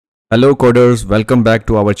Hello coders, welcome back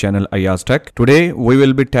to our channel Ayaz Tech. Today we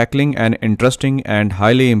will be tackling an interesting and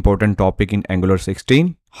highly important topic in Angular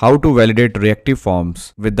 16, how to validate reactive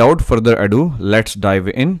forms. Without further ado, let's dive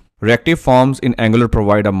in. Reactive forms in Angular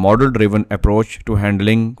provide a model-driven approach to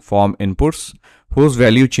handling form inputs whose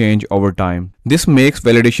value change over time. This makes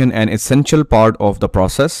validation an essential part of the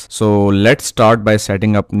process. So let's start by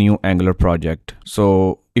setting up new Angular project.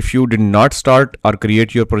 So if you did not start or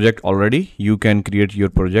create your project already, you can create your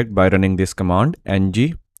project by running this command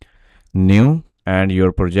ng new and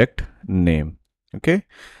your project name. Okay,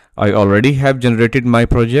 I already have generated my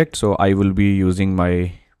project, so I will be using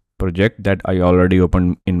my project that I already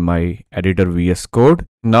opened in my editor VS Code.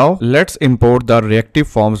 Now let's import the reactive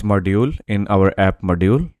forms module in our app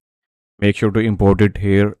module. Make sure to import it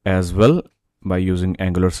here as well by using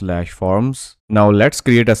angular/forms. Now let's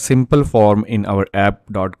create a simple form in our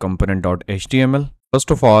app.component.html.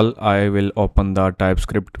 First of all, I will open the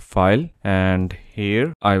TypeScript file and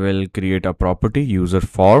here I will create a property user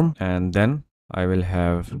form and then I will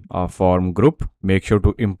have a form group. Make sure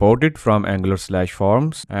to import it from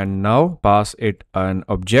angular/forms and now pass it an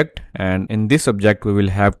object, and in this object we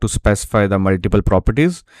will have to specify the multiple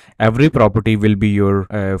properties. Every property will be your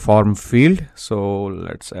form field. So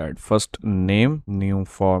let's add first name, new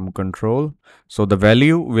form control. So the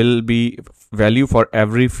value for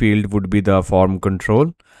every field would be the form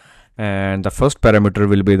control, and the first parameter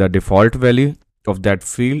will be the default value of that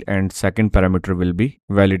field and second parameter will be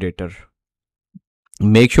validator.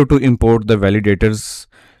 Make sure to import the validators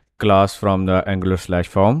class from the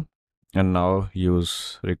angular/form and now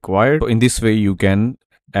use required. So in this way you can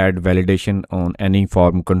add validation on any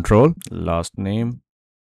form control. Last name,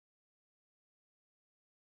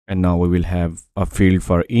 and now we will have a field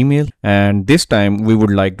for email, and this time we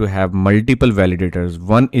would like to have multiple validators.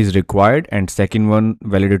 One is required and second one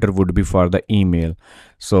validator would be for the email.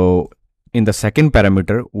 So in the second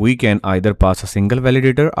parameter, we can either pass a single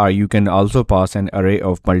validator or you can also pass an array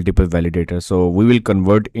of multiple validators. So we will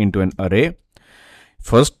convert into an array.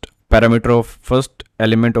 First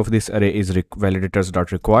element of this array is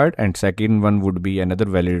validators.required and second one would be another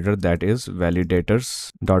validator, that is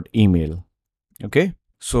validators.email. Okay.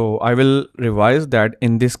 So I will revise that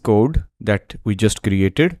in this code that we just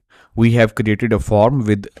created. We have created a form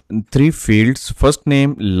with 3 fields: first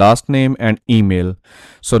name, last name and email.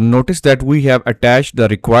 So notice that we have attached the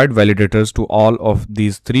required validators to all of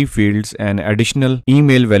these 3 fields and additional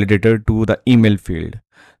email validator to the email field.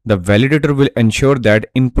 The validator will ensure that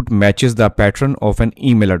input matches the pattern of an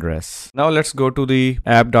email address. Now let's go to the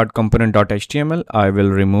app.component.html. I will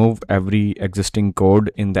remove every existing code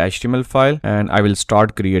in the HTML file and I will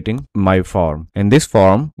start creating my form. In this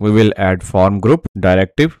form, we will add form group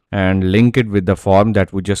directive and link it with the form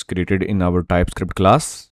that we just created in our TypeScript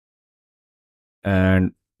class.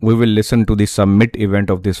 And we will listen to the submit event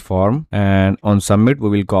of this form, and on submit we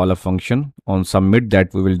will call a function on submit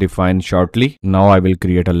that we will define shortly. Now I will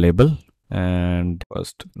create a label and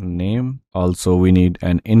first name. Also we need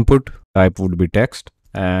an input, type would be text,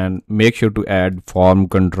 and make sure to add form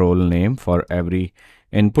control name for every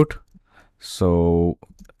input. So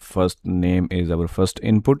first name is our first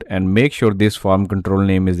input, and make sure this form control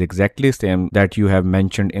name is exactly same that you have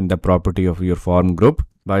mentioned in the property of your form group.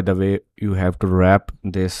 By the way, you have to wrap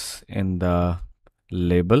this in the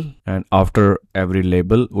label, and after every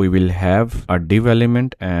label we will have a div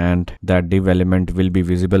element, and that div element will be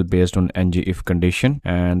visible based on ng if condition,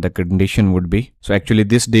 and the condition would be, so actually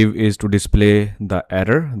this div is to display the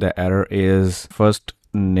error. The error is first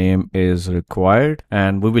name is required,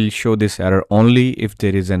 and we will show this error only if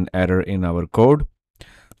there is an error in our code.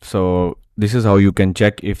 So this is how you can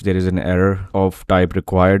check if there is an error of type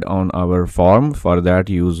required on our form. For that,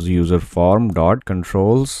 use user form dot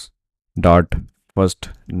controls dot first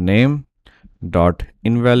name dot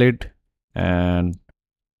invalid, and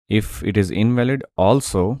if it is invalid,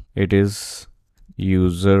 also it is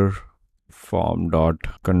user form dot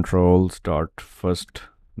controls dot first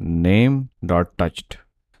name dot touched.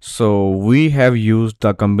 So we have used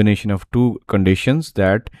the combination of 2 conditions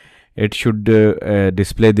that it should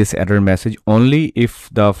display this error message only if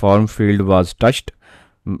the form field was touched.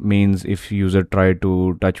 Means if user tried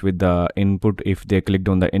to touch with the input, if they clicked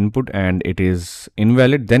on the input and it is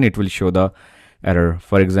invalid, then it will show the error.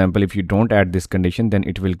 For example, if you don't add this condition, then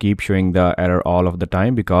it will keep showing the error all of the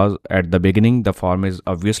time, because at the beginning the form is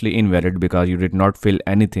obviously invalid because you did not fill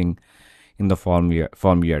anything in the form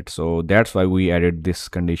yet. So that's why we added this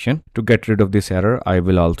condition. To get rid of this error, I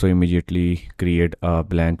will also immediately create a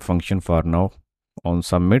blank function for now on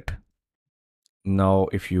submit. Now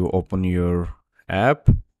if you open your app,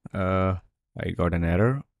 I got an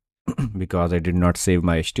error. because I did not save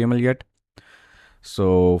my HTML yet.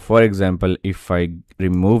 So for example, if I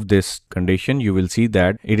remove this condition, you will see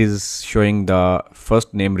that it is showing the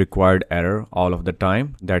first name required error all of the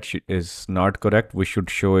time. That is not correct. We should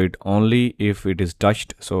show it only if it is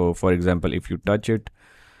touched. So for example, if you touch it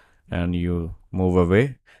and you move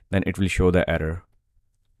away, then it will show the error.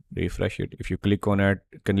 Refresh it. If you click on it,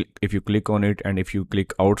 if you click on it and if you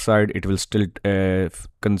click outside, it will still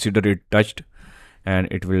consider it touched and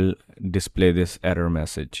it will display this error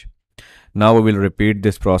message. Now we will repeat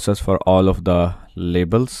this process for all of the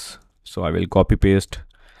labels. So I will copy paste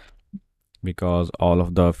because all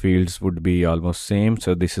of the fields would be almost same.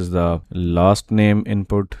 So this is the last name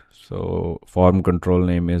input. So form control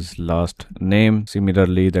name is last name.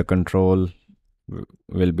 Similarly, the control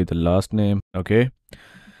will be the last name. Okay.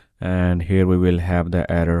 And here we will have the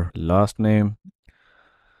error last name.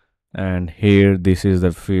 And here this is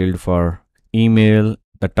the field for email.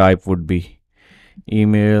 The type would be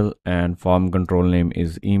email and form control name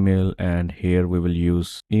is email, and here we will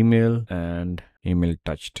use email and email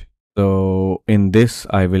touched. So in this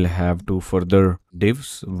I will have two further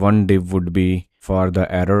divs. One div would be for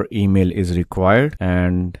the error email is required,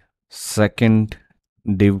 and second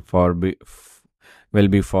div will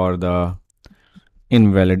be for the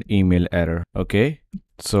invalid email error. Okay,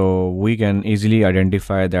 so we can easily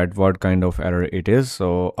identify that what kind of error it is.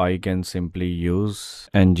 So I can simply use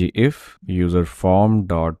ngIf user form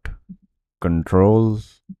dot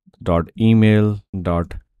controls dot email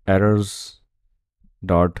dot errors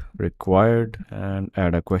dot required and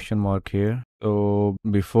add a question mark here. So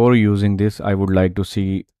before using this, I would like to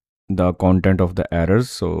see the content of the errors.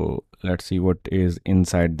 So let's see what is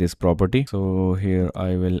inside this property. So here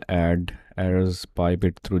I will add errors pipe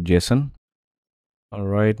it through JSON. All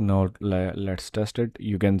right, now let's test it.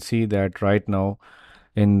 You can see that right now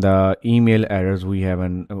in the email errors we have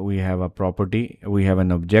a property, we have an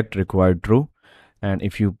object required true, and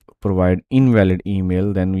if you provide invalid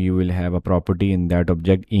email, then you will have a property in that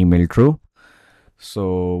object email true.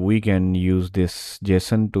 So we can use this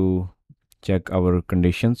JSON to check our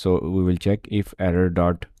condition. So we will check if error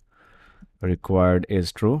dot required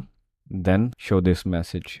is true, then show this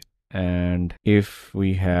message. And if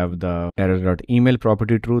we have the error.email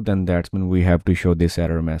property true, then that's when we have to show this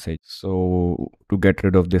error message. So to get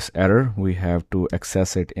rid of this error, we have to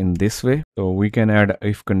access it in this way. So we can add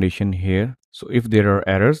if condition here. So if there are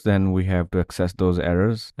errors, then we have to access those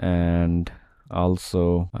errors. And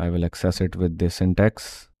also I will access it with this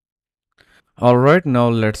syntax. All right, now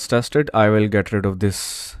let's test it. I will get rid of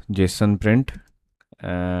this JSON print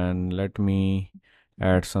and let me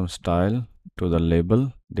add some style to the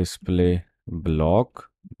label. Display block,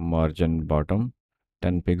 margin bottom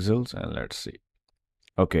 10 pixels, and let's see.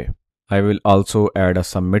 Okay, I will also add a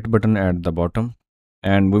submit button at the bottom,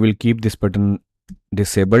 and we will keep this button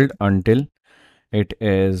disabled until it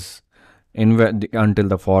is until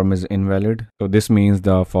the form is invalid. So this means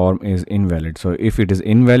the form is invalid. So if it is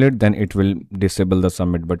invalid, then it will disable the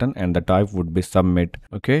submit button and the type would be submit.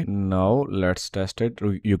 Okay, now let's test it.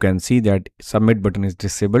 You can see that submit button is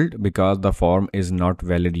disabled because the form is not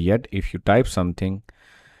valid yet. If you type something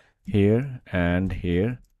here and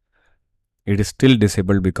here, it is still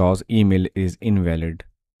disabled because email is invalid.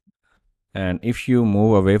 And if you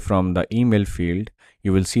move away from the email field,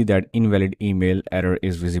 you will see that invalid email error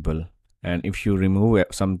is visible. And if you remove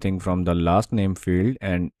something from the last name field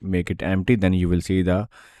and make it empty, then you will see the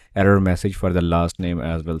error message for the last name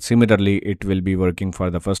as well. Similarly, it will be working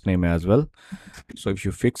for the first name as well. So if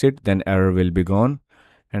you fix it, then error will be gone.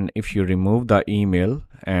 And if you remove the email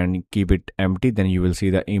and keep it empty, then you will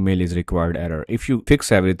see the email is required error. If you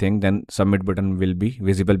fix everything, then submit button will be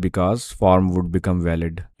visible because form would become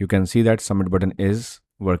valid. You can see that submit button is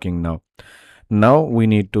working now. Now we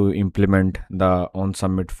need to implement the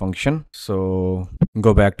onSubmit function. So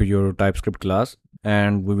go back to your TypeScript class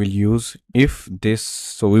and we will use if this.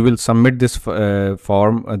 So we will submit this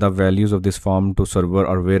form, the values of this form to server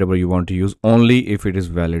or wherever you want to use only if it is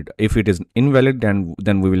valid. If it is invalid,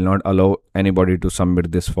 then we will not allow anybody to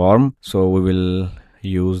submit this form. So we will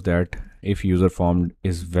use that if user form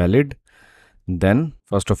is valid, then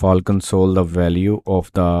first of all console the value of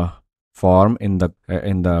the form in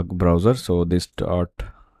the browser. So this dot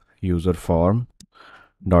user form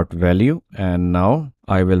dot value, and now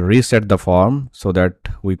I will reset the form so that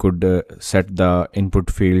we could set the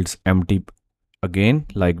input fields empty again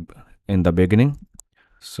like in the beginning.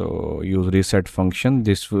 So use reset function.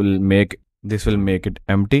 This will make it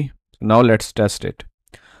empty. Now let's test it.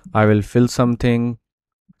 I will fill something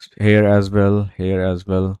here as well, here as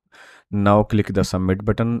well. Now click the submit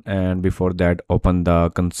button, and before that open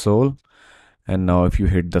the console And now if you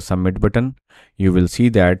hit the submit button, you will see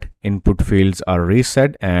that input fields are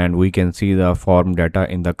reset and we can see the form data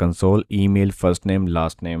in the console: email, first name,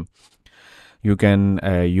 last name. You can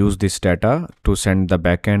use this data to send the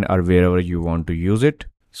backend or wherever you want to use it.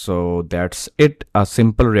 So that's it. A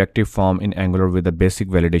simple reactive form in Angular with a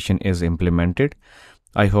basic validation is implemented.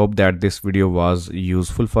 I hope that this video was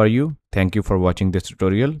useful for you. Thank you for watching this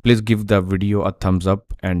tutorial. Please give the video a thumbs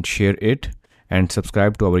up and share it, and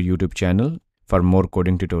subscribe to our YouTube channel for more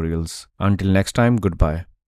coding tutorials. Until next time, goodbye.